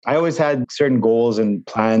I always had certain goals and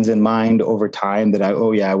plans in mind over time that I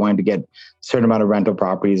wanted to get a certain amount of rental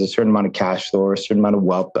properties, a certain amount of cash flow, or a certain amount of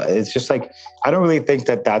wealth. But it's just like, I don't really think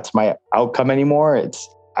that that's my outcome anymore.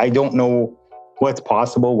 I don't know what's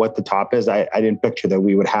possible, what the top is. I didn't picture that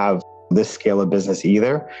we would have this scale of business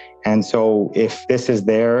either. And so if this is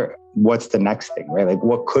there, what's the next thing, right? Like,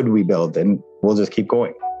 what could we build? And we'll just keep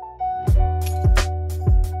going.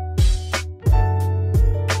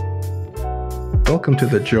 Welcome to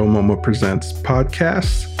the Joe Momo Presents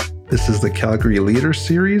podcast. This is the Calgary Leader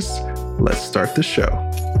Series. Let's start the show.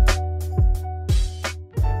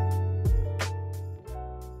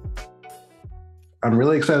 I'm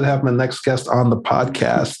really excited to have my next guest on the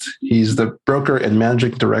podcast. He's the broker and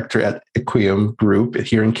managing director at Equium Group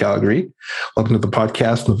here in Calgary. Welcome to the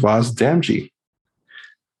podcast, Navaz Damji.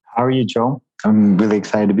 How are you, Joe? I'm really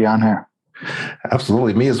excited to be on here.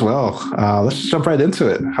 Absolutely, me as well. Let's just jump right into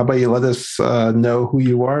it. How about you let us know who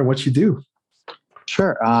you are and what you do?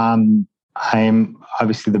 Sure. I'm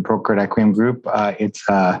obviously the broker at Equium Group. It's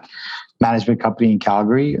a management company in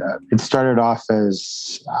Calgary. It started off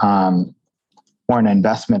as more an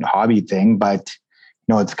investment hobby thing, but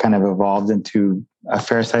it's kind of evolved into a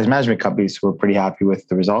fair-sized management company. So we're pretty happy with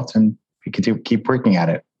the results, and we can keep working at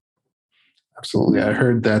it. Absolutely. I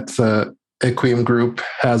heard that Equium Group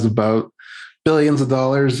has about billions of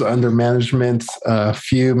dollars under management, a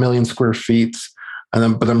few million square feet.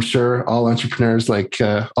 But I'm sure all entrepreneurs,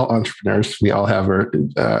 we all have our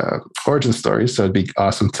origin stories. So it'd be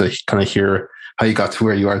awesome to kind of hear how you got to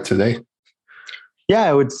where you are today.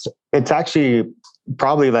 Yeah, it's actually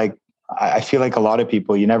probably like, I feel like a lot of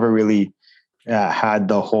people, you never really had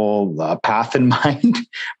the whole path in mind.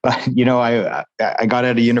 But, I got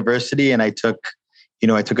out of university and I took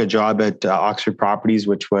a job at Oxford Properties,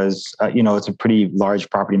 which was, it's a pretty large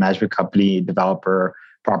property management company, developer,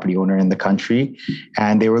 property owner in the country.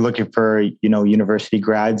 And they were looking for, university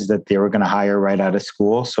grads that they were going to hire right out of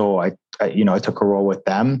school. So I took a role with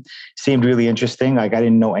them. Seemed really interesting. Like, I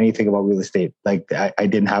didn't know anything about real estate. Like, I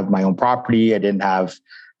didn't have my own property. I didn't have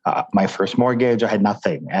my first mortgage. I had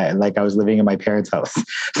nothing. I was living in my parents' house.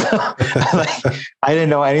 So I didn't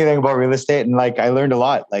know anything about real estate. And I learned a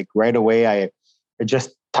lot. Like, right away,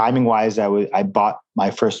 just timing wise, I bought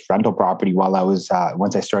my first rental property while I was,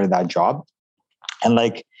 once I started that job. And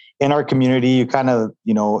in our community, you kind of,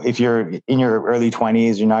 if you're in your early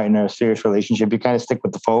 20s, you're not in a serious relationship, you kind of stick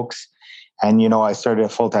with the folks. And, I started a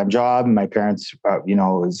full-time job, and my parents,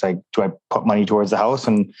 was like, do I put money towards the house?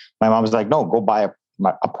 And my mom was like, no, go buy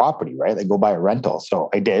a property, right? Like, go buy a rental. So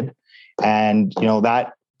I did. And,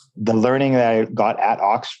 the learning that I got at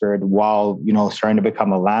Oxford while, starting to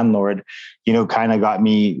become a landlord, kind of got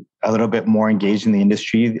me a little bit more engaged in the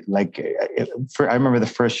industry. I remember the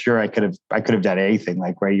first year I could have done anything,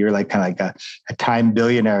 right? You're kind of like a time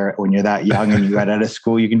billionaire when you're that young and you got out of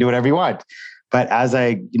school, you can do whatever you want. But as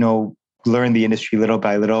I, learned the industry little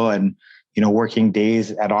by little and, working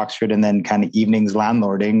days at Oxford and then kind of evenings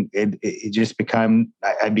landlording, it just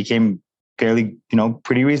I became fairly,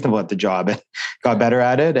 pretty reasonable at the job and got better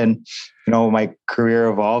at it. And, my career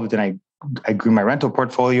evolved and I grew my rental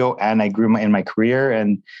portfolio and I grew in my career,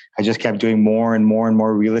 and I just kept doing more and more and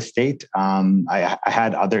more real estate. I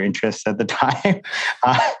had other interests at the time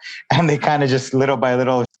and they kind of just little by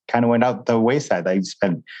little kind of went out the wayside. I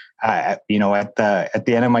spent, at the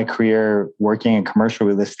end of my career working in commercial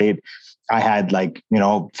real estate, I had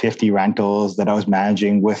 50 rentals that I was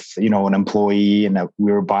managing with, an employee, and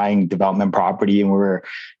we were buying development property, and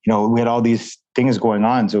we had all these things going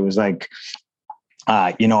on. So it was I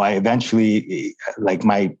eventually,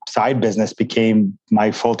 my side business became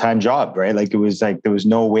my full-time job, right? It was there was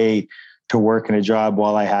no way to work in a job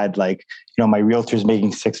while I had my realtor's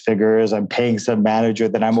making six figures. I'm paying some manager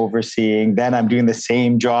that I'm overseeing. Then I'm doing the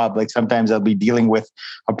same job. Sometimes I'll be dealing with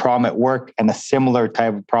a problem at work and a similar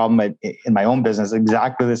type of problem in my own business,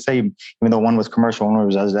 exactly the same, even though one was commercial, one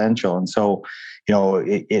was residential. And so,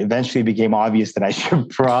 it eventually became obvious that I should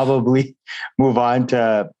probably move on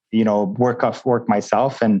to, work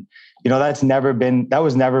myself. And, that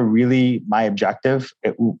was never really my objective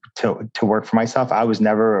to work for myself. I was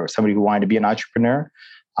never somebody who wanted to be an entrepreneur.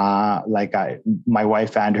 My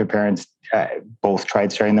wife and her parents both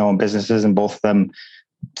tried starting their own businesses, and both of them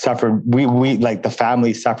suffered. We the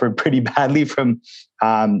family suffered pretty badly from,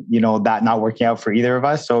 that not working out for either of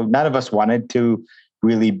us. So none of us wanted to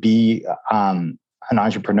really be an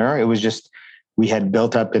entrepreneur. It was just, we had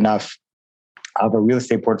built up enough of a real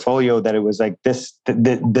estate portfolio that it was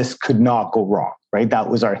this could not go wrong, right? That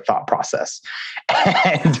was our thought process.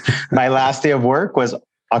 And my last day of work was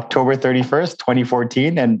October 31st,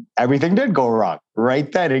 2014, and everything did go wrong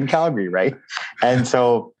right then in Calgary, right? And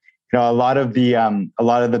so, a lot of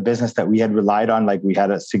the business that we had relied on, like we had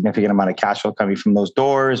a significant amount of cash flow coming from those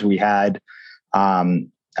doors. We had, a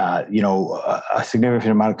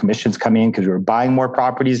significant amount of commissions coming in because we were buying more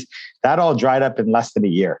properties. That all dried up in less than a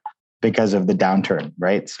year because of the downturn,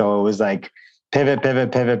 right? So it was like pivot,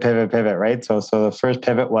 right? So the first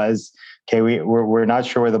pivot was, okay, we're not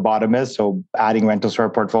sure where the bottom is, so adding rentals to our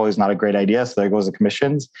portfolio is not a great idea. So there goes the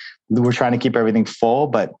commissions. We're trying to keep everything full,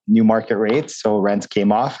 but new market rates, so rents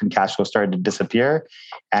came off and cash flow started to disappear.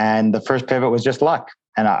 And the first pivot was just luck.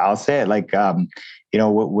 And I'll say it, like,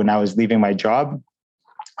 when I was leaving my job,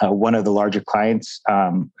 one of the larger clients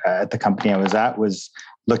at the company I was at was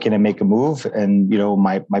looking to make a move, and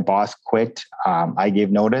my boss quit. I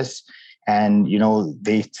gave notice. And,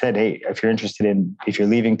 they said, hey, if you're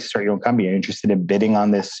leaving to start your own company, you're interested in bidding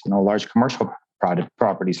on this, large commercial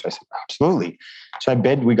property. So I said, absolutely. So I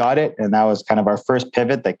bid, we got it. And that was kind of our first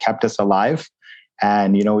pivot that kept us alive.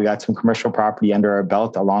 And, we got some commercial property under our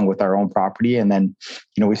belt along with our own property. And then,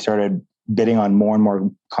 we started bidding on more and more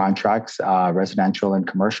contracts, residential and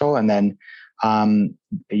commercial. And then,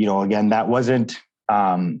 again, that wasn't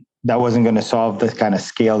going to solve the kind of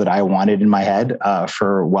scale that I wanted in my head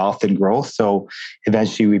for wealth and growth. So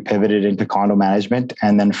eventually we pivoted into condo management.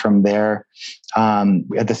 And then from there,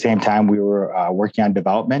 at the same time, we were working on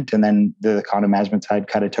development, and then the condo management side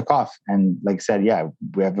kind of took off. And like I said, yeah,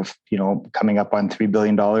 we have, coming up on $3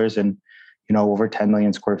 billion and, over 10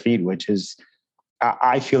 million square feet, which is,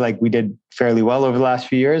 I feel like we did fairly well over the last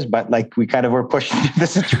few years, but like we kind of were pushed into the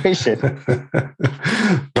situation.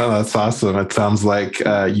 Well, that's awesome. It sounds like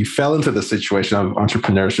you fell into the situation of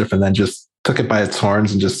entrepreneurship and then just took it by its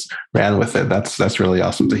horns and just ran with it. That's really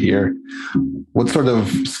awesome to hear. What sort of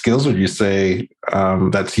skills would you say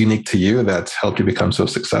that's unique to you that's helped you become so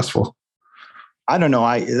successful? I don't know.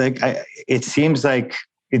 It seems like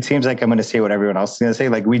I'm going to say what everyone else is going to say.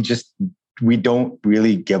 Like we don't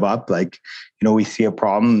really give up. Like, we see a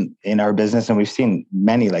problem in our business, and we've seen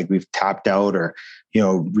many, like we've tapped out or,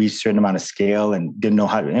 reached a certain amount of scale and didn't know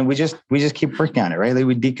how to, and we just keep working on it, right? Like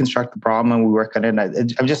we deconstruct the problem and we work on it.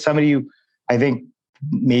 And I'm just somebody who, I think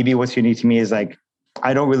maybe what's unique to me is like,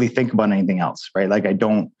 I don't really think about anything else, right? Like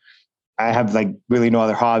I have like really no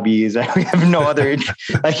other hobbies. I have no other,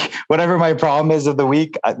 like whatever my problem is of the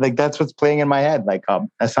week, like that's what's playing in my head. Like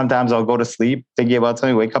sometimes I'll go to sleep thinking about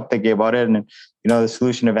something, wake up thinking about it. And, the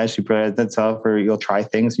solution eventually presents itself, or you'll try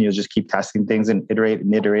things and you'll just keep testing things and iterate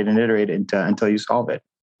until you solve it.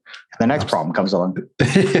 And the next problem comes along.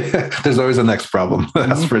 There's always a next problem.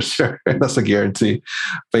 That's for sure. That's a guarantee.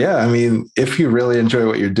 But yeah, I mean, if you really enjoy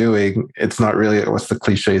what you're doing, it's not really, what's the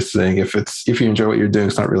cliche saying? If you enjoy what you're doing,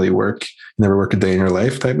 it's not really work. You never work a day in your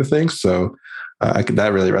life type of thing. So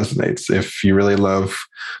that really resonates. If you really love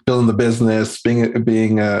building the business,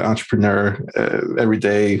 being an entrepreneur every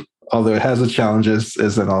day, although it has its challenges,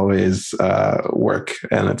 isn't always work.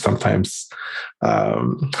 And it's sometimes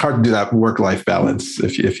hard to do that work-life balance,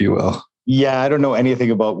 if you will. Yeah, I don't know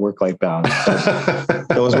anything about work-life balance.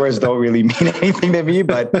 Those words don't really mean anything to me.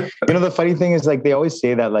 But, the funny thing is, like, they always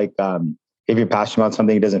say that, like, if you're passionate about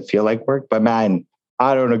something, it doesn't feel like work. But man,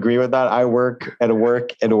 I don't agree with that. I work and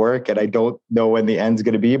work and work, and I don't know when the end's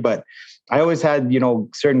going to be. But I always had,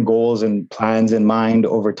 certain goals and plans in mind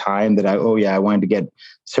over time that I wanted to get a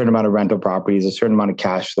certain amount of rental properties, a certain amount of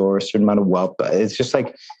cash flow, or a certain amount of wealth. It's just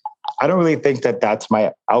like, I don't really think that that's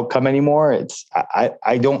my outcome anymore.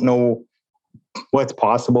 I don't know what's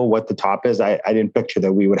possible, what the top is. I didn't picture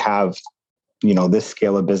that we would have, this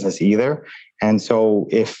scale of business either. And so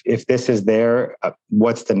if this is there,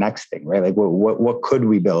 what's the next thing, right? Like what could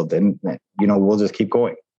we build? And, we'll just keep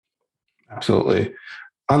going. Absolutely.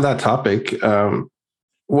 On that topic,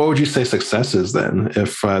 what would you say success is then?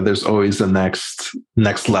 If there's always a next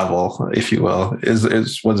level, if you will,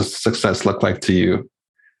 what does success look like to you?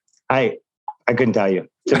 I couldn't tell you.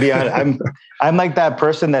 To be honest, I'm like that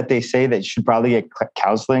person that they say that should probably get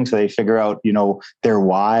counseling so they figure out, their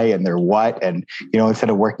why and their what, and, instead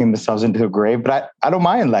of working themselves into a grave. But I don't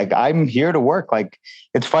mind. Like, I'm here to work. Like,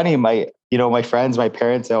 it's funny. My friends, my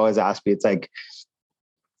parents, they always ask me, it's like,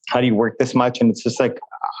 how do you work this much? And it's just like,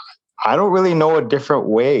 I don't really know a different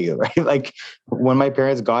way, right? Like when my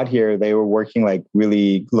parents got here, they were working like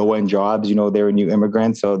really low end jobs. They were new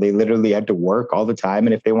immigrants. So they literally had to work all the time.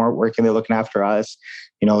 And if they weren't working, they're looking after us,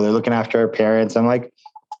 they're looking after our parents. I'm like,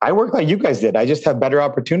 I work like you guys did. I just have better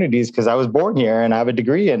opportunities because I was born here and I have a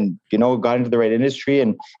degree and, got into the right industry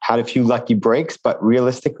and had a few lucky breaks. But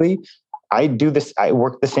realistically, I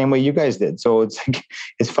work the same way you guys did. So it's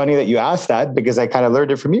funny that you asked that because I kind of learned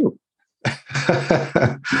it from you.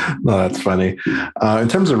 No, that's funny. In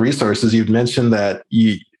terms of resources, you've mentioned that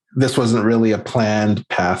this wasn't really a planned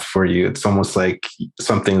path for you. It's almost like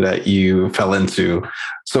something that you fell into.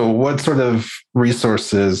 So what sort of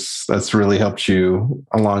resources that's really helped you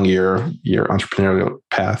along your entrepreneurial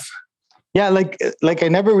path? Yeah, like I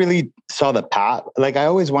never really saw the path. Like I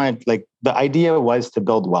always wanted, like the idea was to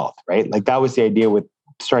build wealth, right? Like that was the idea with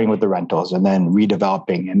starting with the rentals and then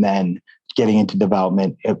redeveloping and then getting into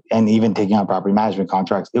development and even taking on property management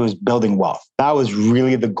contracts. It was building wealth. That was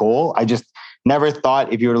really the goal. I just never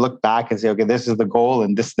thought, if you were to look back and say, okay, this is the goal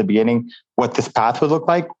and this is the beginning, what this path would look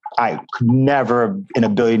like. I could never in a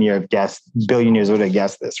billion years would have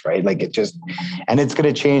guessed this, right? Like it just, and it's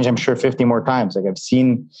going to change, I'm sure 50 more times. Like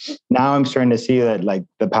now I'm starting to see that like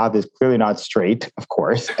the path is clearly not straight, of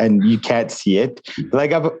course, and you can't see it.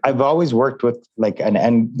 Like I've always worked with like an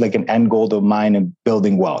end goal of mine of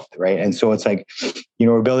building wealth, right? And so it's like,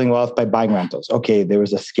 we're building wealth by buying rentals. Okay, there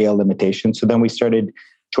was a scale limitation. So then we started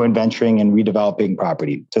joint venturing and redeveloping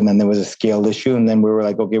property. So then there was a scale issue. And then we were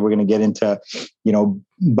like, okay, we're going to get into,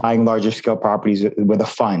 buying larger scale properties with a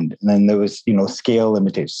fund. And then there was, scale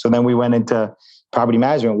limitations. So then we went into property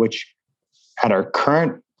management, which at our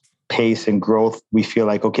current pace and growth, we feel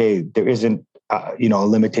like, okay, there isn't, a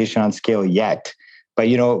limitation on scale yet. But,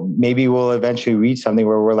 maybe we'll eventually reach something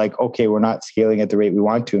where we're like, okay, we're not scaling at the rate we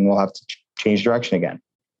want to, and we'll have to change direction again.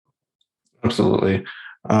 Absolutely.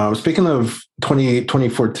 Speaking of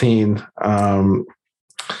 2014, how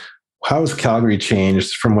has Calgary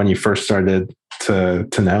changed from when you first started to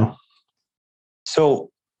now?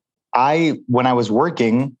 So when I was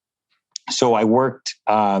working, I worked,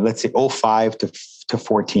 let's say 05 to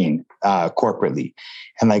 14 corporately.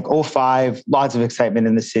 And like 05, lots of excitement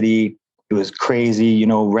in the city. It was crazy,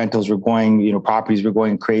 rentals were going, properties were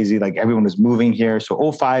going crazy. Like everyone was moving here.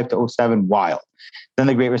 So 05 to 07, wild. Then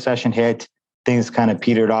the Great Recession hit. Things kind of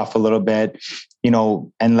petered off a little bit,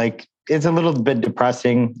 and like, it's a little bit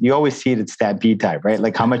depressing. You always see it at Stampede time, right?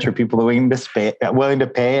 Like how much are people willing to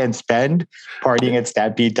pay and spend partying at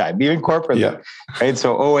Stampede time, even corporately, yeah. Right?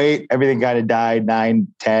 So 08, everything kind of died, 9,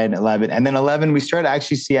 10, 11. And then 11, we started to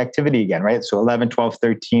actually see activity again, right? So 11, 12,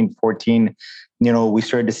 13, 14, we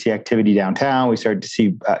started to see activity downtown. We started to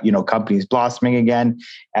see, companies blossoming again.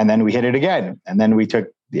 And then we hit it again. And then we took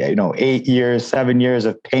 8 years, 7 years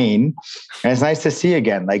of pain. And it's nice to see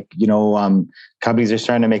again, like, companies are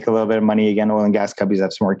starting to make a little bit of money again. Oil and gas companies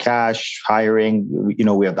have some more cash, hiring.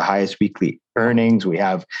 We have the highest weekly earnings. We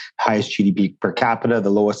have highest GDP per capita, the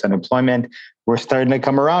lowest unemployment. We're starting to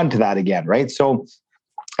come around to that again, right? So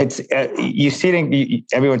it's, you see it,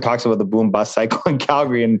 everyone talks about the boom bust cycle in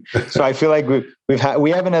Calgary. And so I feel like we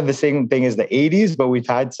haven't had the same thing as the 80s, but we've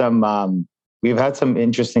had some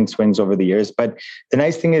interesting swings over the years. But the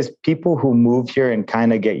nice thing is people who move here and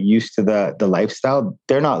kind of get used to the lifestyle,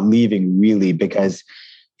 they're not leaving really because,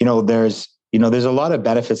 there's a lot of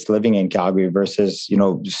benefits to living in Calgary versus,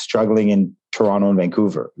 struggling in Toronto and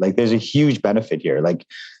Vancouver. Like there's a huge benefit here. Like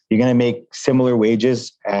you're going to make similar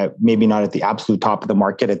wages, maybe not at the absolute top of the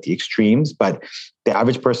market at the extremes, but the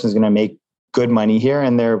average person is going to make good money here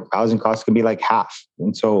and their housing costs can be like half.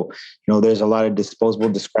 And so, there's a lot of disposable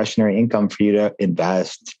discretionary income for you to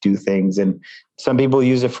invest, do things. And some people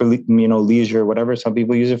use it for, leisure, whatever. Some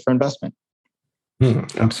people use it for investment.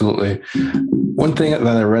 Absolutely. One thing that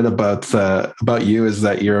I read about you is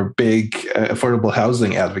that you're a big affordable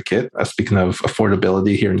housing advocate. Speaking of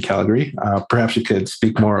affordability here in Calgary, perhaps you could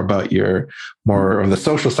speak more about more of the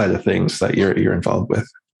social side of things that you're involved with.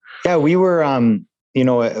 Yeah, we were,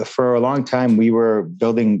 for a long time, we were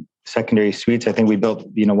building secondary suites. I think we built,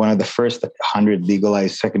 one of the first 100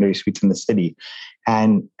 legalized secondary suites in the city.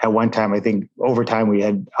 And at one time, I think over time we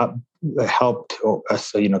had helped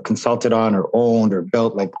us, consulted on or owned or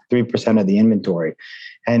built like 3% of the inventory.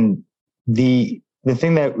 And the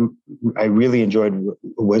thing that I really enjoyed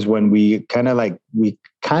was when we kind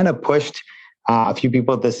of pushed a few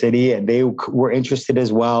people at the city, and they were interested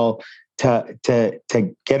as well to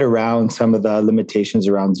get around some of the limitations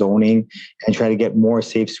around zoning and try to get more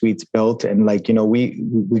safe suites built. And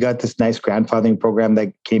we got this nice grandfathering program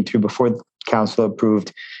that came through before the council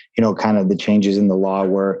approved, kind of the changes in the law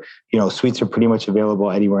where, suites are pretty much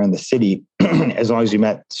available anywhere in the city as long as you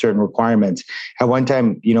met certain requirements. At one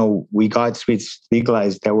time, we got suites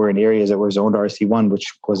legalized that were in areas that were zoned RC1, which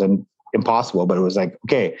was impossible, but it was like,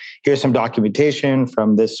 okay, here's some documentation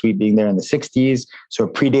from this suite being there in the 60s. So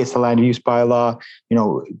it predates the land use bylaw.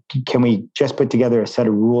 Can we just put together a set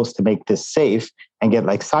of rules to make this safe and get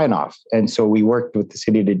like sign off? And so we worked with the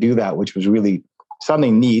city to do that, which was really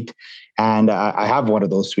something neat. And I have one of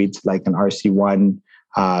those suites, like an RC1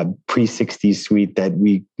 pre-60s suite that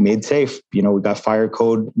we made safe. We got fire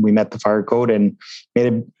code, we met the fire code and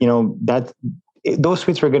made it, that those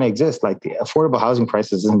suites were going to exist. Like the affordable housing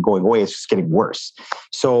crisis isn't going away. It's just getting worse.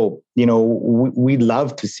 So, we'd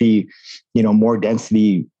love to see, more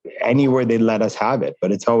density anywhere they let us have it. But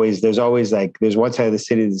there's always there's one side of the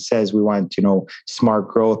city that says we want, smart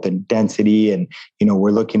growth and density. And,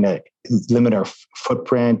 we're looking to limit our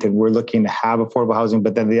footprint and we're looking to have affordable housing.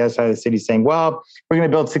 But then the other side of the city is saying, well, we're going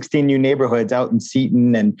to build 16 new neighborhoods out in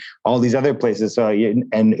Seton and all these other places. So,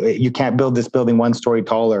 and you can't build this building 1 story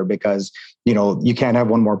taller because, you can't have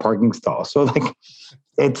 1 more parking stall. So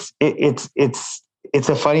it's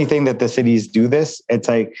a funny thing that the cities do this. It's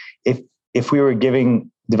like, if we were giving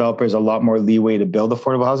developers a lot more leeway to build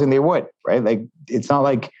affordable housing, they would, right? Like, it's not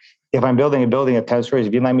like if I'm building a building of 10 stories,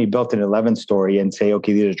 if you let me build an 11 story and say,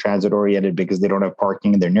 okay, these are transit oriented because they don't have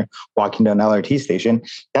parking and they're near walking to an LRT station,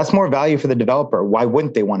 that's more value for the developer. Why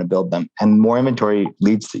wouldn't they want to build them? And more inventory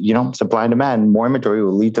leads to, supply and demand. More inventory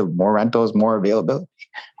will lead to more rentals, more availability.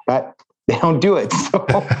 But they don't do it. So,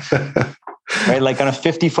 right? Like on a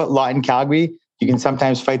 50-foot lot in Calgary, you can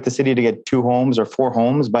sometimes fight the city to get 2 homes or 4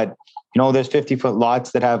 homes, but there's 50-foot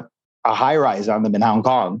lots that have a high rise on them in Hong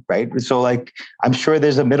Kong, right? So I'm sure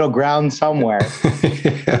there's a middle ground somewhere.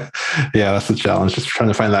 Yeah, that's the challenge, just trying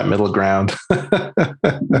to find that middle ground.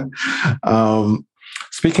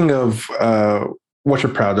 Speaking of what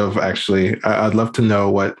you're proud of, actually, I'd love to know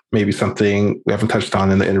what maybe something we haven't touched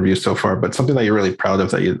on in the interview so far, but something that you're really proud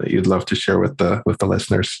of that you'd love to share with the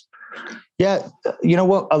listeners. Yeah. You know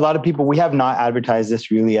what? A lot of people, we have not advertised this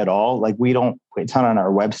really at all. It's not on our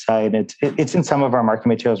website. It's in some of our marketing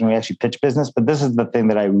materials when we actually pitch business. But this is the thing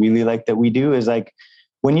that I really like that we do is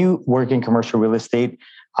when you work in commercial real estate,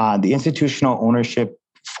 the institutional ownership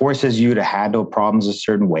forces you to handle problems a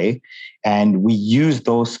certain way. And we use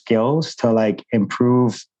those skills to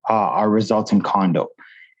improve our results in condo.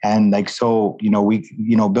 And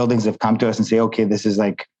buildings have come to us and say, okay, this is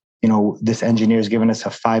this engineer has given us a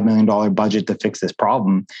 $5 million budget to fix this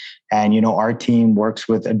problem. And, our team works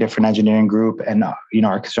with a different engineering group and,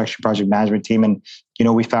 our construction project management team. And,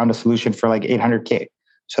 we found a solution for $800K.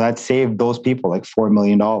 So that saved those people $4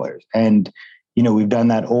 million. And, we've done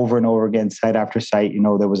that over and over again, site after site.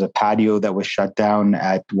 There was a patio that was shut down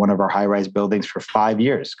at one of our high-rise buildings for 5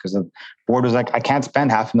 years because the board was like, I can't spend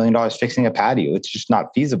 $500,000 fixing a patio. It's just not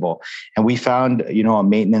feasible. And we found, a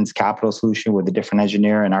maintenance capital solution with a different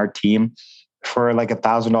engineer and our team for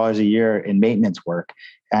 $1,000 a year in maintenance work.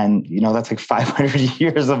 And, that's 500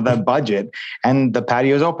 years of that budget and the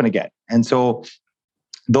patio is open again. And so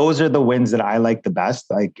those are the wins that I like the best.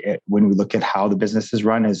 When we look at how the business is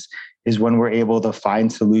run is when we're able to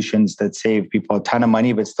find solutions that save people a ton of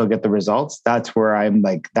money, but still get the results. That's where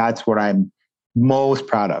that's what I'm most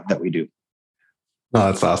proud of that we do. No,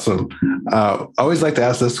 that's awesome. I always like to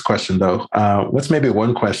ask this question though. What's maybe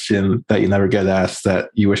one question that you never get asked that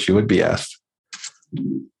you wish you would be asked?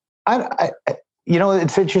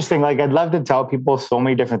 It's interesting. I'd love to tell people so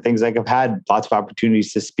many different things. I've had lots of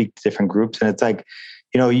opportunities to speak to different groups and it's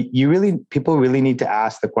people really need to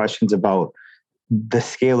ask the questions about the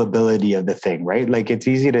scalability of the thing, right? It's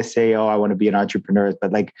easy to say, oh, I want to be an entrepreneur,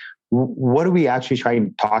 but what are we actually trying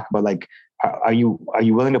to talk about? Are you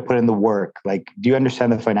willing to put in the work? Do you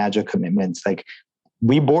understand the financial commitments?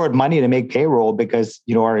 We borrowed money to make payroll because,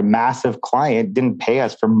 our massive client didn't pay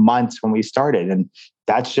us for months when we started. And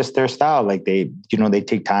that's just their style. They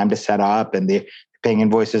take time to set up and they're paying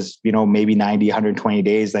invoices, maybe 90, 120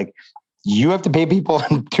 days. You have to pay people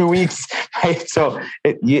in 2 weeks, right? So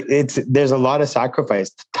there's a lot of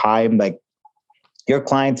sacrifice, time. Your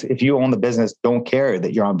clients, if you own the business, don't care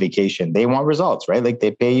that you're on vacation. They want results, right?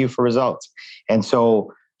 They pay you for results. And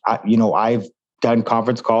so, I've done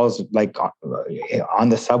conference calls on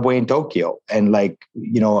the subway in Tokyo. And when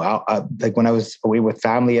I was away with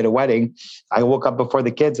family at a wedding, I woke up before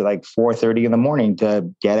the kids at 4:30 in the morning to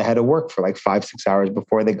get ahead of work for 5-6 hours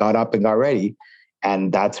before they got up and got ready.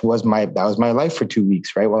 And that was my life for 2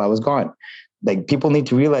 weeks, right? While I was gone. People need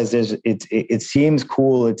to realize it seems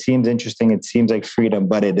cool. It seems interesting. It seems like freedom,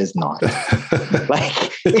 but it is not.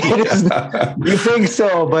 It is not. You think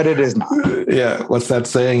so, but it is not. Yeah. What's that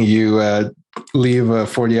saying? You leave a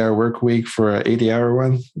 40-hour work week for an 80-hour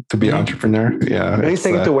one to be an entrepreneur. Yeah. At least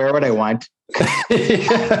I get to wear what I want.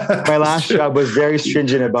 My last job was very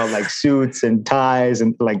stringent about suits and ties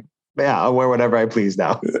and I'll wear whatever I please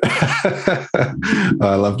now.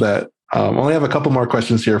 I love that. Only have a couple more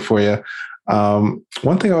questions here for you.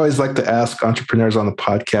 One thing I always like to ask entrepreneurs on the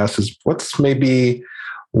podcast is what's maybe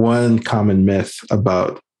one common myth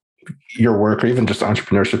about your work or even just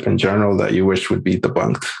entrepreneurship in general that you wish would be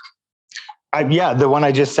debunked? Yeah, the one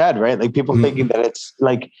I just said, right? Like people thinking that it's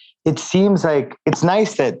like, it seems like it's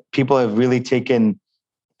nice that people have really taken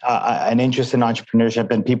an interest in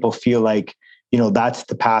entrepreneurship, and people feel like, that's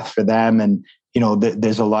the path for them. And,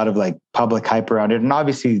 there's a lot of like public hype around it. And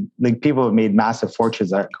obviously like people have made massive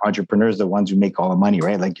fortunes, like entrepreneurs, the ones who make all the money,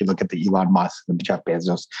 right? Like you look at the Elon Musk, the Jeff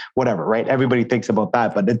Bezos, whatever, right? Everybody thinks about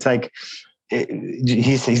that, but it's like,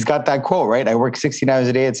 he's got that quote, right? I work 16 hours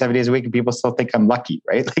a day and 7 days a week, and people still think I'm lucky,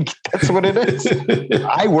 right? Like that's what it is.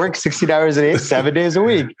 I work 16 hours a day, 7 days a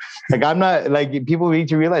week. Like I'm not, like, people need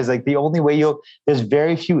to realize like the only way there's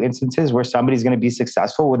very few instances where somebody's going to be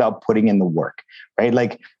successful without putting in the work, right?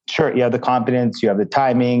 Like, sure, you have the confidence, you have the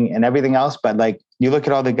timing and everything else, but like you look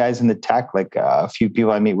at all the guys in the tech, like a few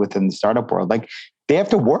people I meet with in the startup world, like they have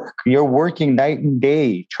to work. You're working night and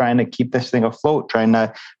day trying to keep this thing afloat, trying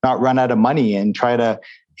to not run out of money, and try to,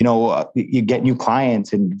 you get new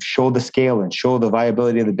clients and show the scale and show the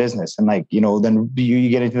viability of the business. And like, then you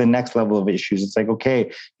get into the next level of issues. It's like, okay,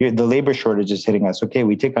 the labor shortage is hitting us. Okay,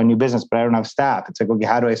 we take on new business, but I don't have staff. It's like, okay,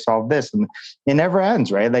 how do I solve this? And it never ends,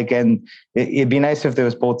 right? Like, and it'd be nice if there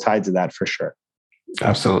was both sides of that for sure.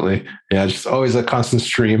 Absolutely. Yeah. Just always a constant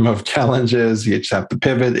stream of challenges. You just have to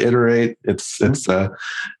pivot, iterate.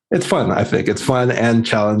 It's fun. I think it's fun and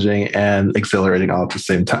challenging and exhilarating all at the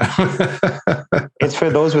same time. It's for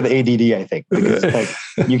those with ADD, I think, because like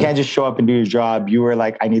you can't just show up and do your job. You were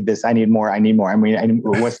like, I need this, I need more. I mean,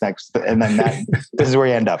 what's next? And then this is where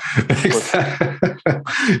you end up.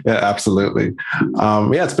 Yeah, absolutely.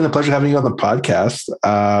 It's been a pleasure having you on the podcast.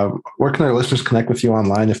 Where can our listeners connect with you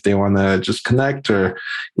online if they want to just connect or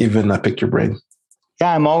even pick your brain?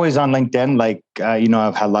 Yeah, I'm always on LinkedIn. Like,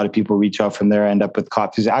 I've had a lot of people reach out from there, end up with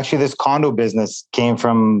coffees. Actually, this condo business came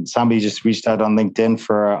from somebody just reached out on LinkedIn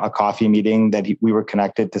for a coffee meeting that we were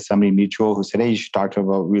connected to somebody mutual who said, hey, you should talk to them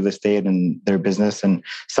about real estate and their business and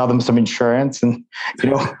sell them some insurance. And,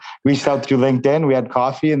 reached out through LinkedIn. We had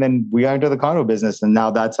coffee, and then we got into the condo business. And now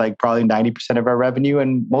that's like probably 90% of our revenue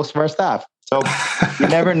and most of our staff. So you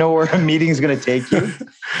never know where a meeting is going to take you.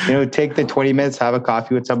 Take the 20 minutes, have a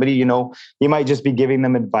coffee with somebody. You might just be giving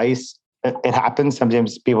them advice. It happens.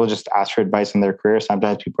 Sometimes people just ask for advice in their career.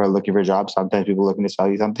 Sometimes people are looking for jobs. Sometimes people are looking to sell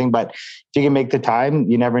you something. But if you can make the time,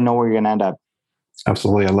 you never know where you're going to end up.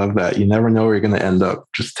 Absolutely. I love that. You never know where you're going to end up.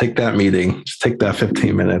 Just take that meeting. Just take that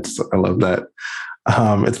 15 minutes. I love that.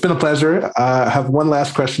 It's been a pleasure. I have one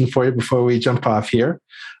last question for you before we jump off here.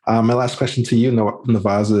 My last question to you,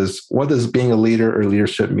 Navaz, is what does being a leader or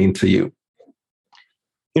leadership mean to you?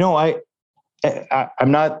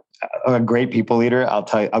 I'm not a great people leader.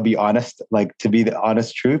 I'll be honest, like to be the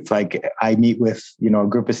honest truth. Like I meet with, a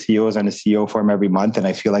group of CEOs on a CEO forum every month, and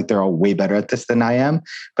I feel like they're all way better at this than I am.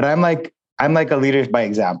 But I'm like a leader by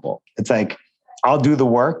example. It's like, I'll do the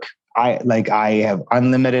work. I have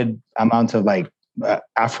unlimited amounts of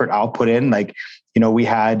effort I'll put in. We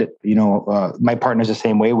had, my partner's the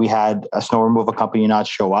same way. We had a snow removal company not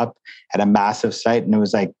show up at a massive site, and it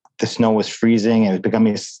was like the snow was freezing and it was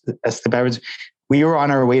becoming a slip hazard. We were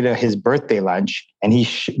on our way to his birthday lunch, and he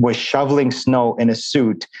was shoveling snow in a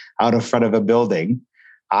suit out in front of a building.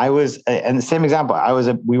 And the same example,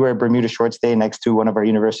 we were at Bermuda Short Stay next to one of our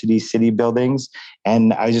university city buildings.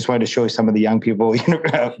 And I just wanted to show some of the young people,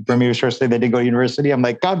 Bermuda Short Stay, they didn't go to university. I'm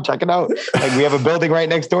like, come check it out. Like we have a building right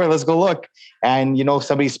next door. Let's go look. And,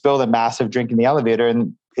 somebody spilled a massive drink in the elevator,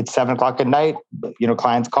 and it's 7:00 at night,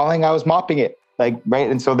 clients calling, I was mopping it. Right.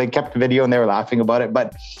 And so they kept the video and they were laughing about it.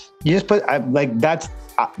 But you just that's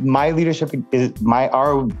my leadership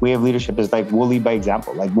our way of leadership is like, we'll lead by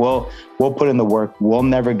example. Like we'll put in the work. We'll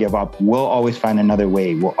never give up. We'll always find another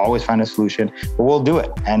way. We'll always find a solution, but we'll do it.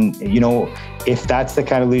 And, if that's the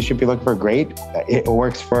kind of leadership you look for, great. It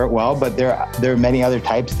works for it well, but there are many other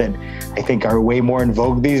types that I think are way more in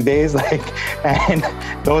vogue these days. And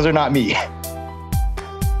those are not me.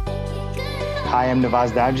 Hi, I'm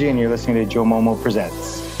Navaz Damji, and you're listening to Joe Momo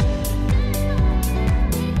Presents.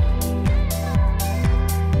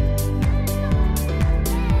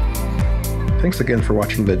 Thanks again for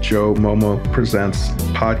watching the Joe Momo Presents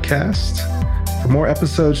podcast. For more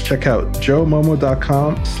episodes, check out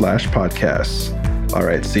joemomo.com/podcasts. All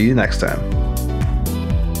right, see you next time.